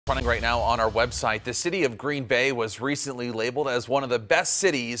Running right now on our website, the city of Green Bay was recently labeled as one of the best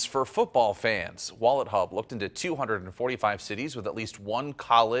cities for football fans. Wallet Hub looked into 245 cities with at least one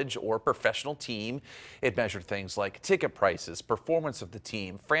college or professional team. It measured things like ticket prices, performance of the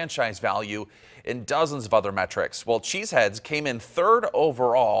team, franchise value, and dozens of other metrics. Well, Cheeseheads came in third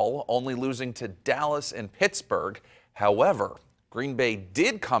overall, only losing to Dallas and Pittsburgh. However, Green Bay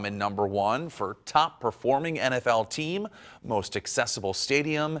did come in number one for top performing NFL team, most accessible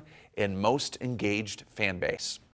stadium, and most engaged fan base.